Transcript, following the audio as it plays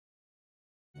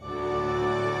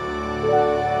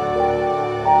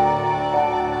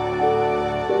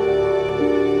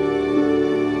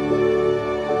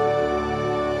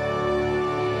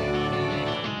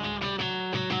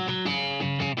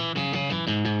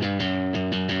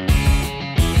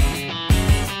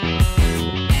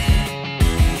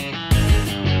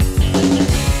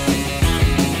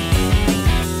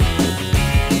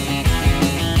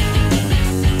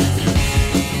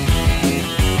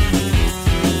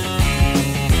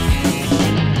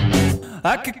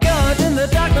I could go out in the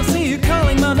darkness, see you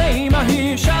calling my name. I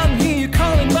hear you shouting, hear you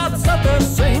calling, but it's not the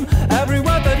same. Every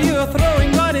word that you are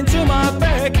throwing right into my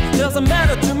back doesn't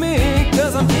matter to me,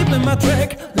 cause I'm keeping my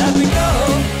track. Let me go,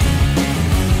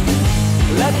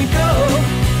 let me go,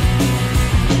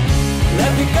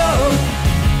 let me go.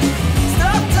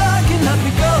 Stop talking, let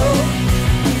me go.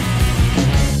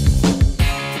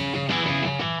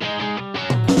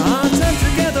 Our time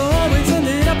together always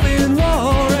ended up in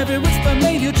war. Every whisper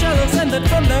made you jealous, and that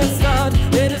from the start.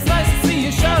 It is nice to see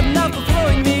you shouting out for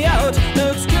throwing me out.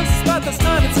 No excuses, but this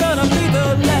time it's gonna be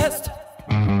the last.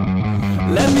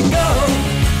 Let me go,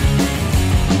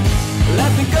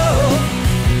 let me go,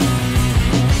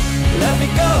 let me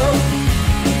go.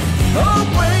 Oh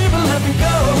baby, let me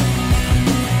go.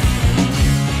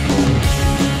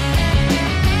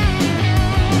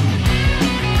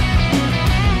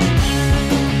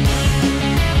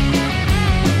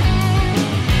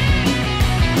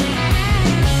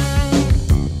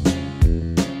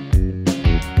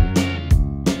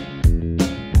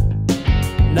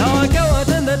 Now I go out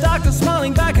in the darkness,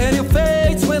 smiling back at your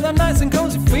face, with a nice and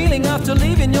cozy feeling after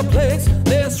leaving your place.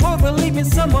 This road will lead me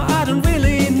somewhere I don't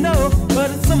really know,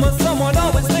 but it's somewhere someone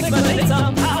always thinks my name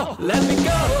somehow. Let me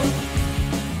go.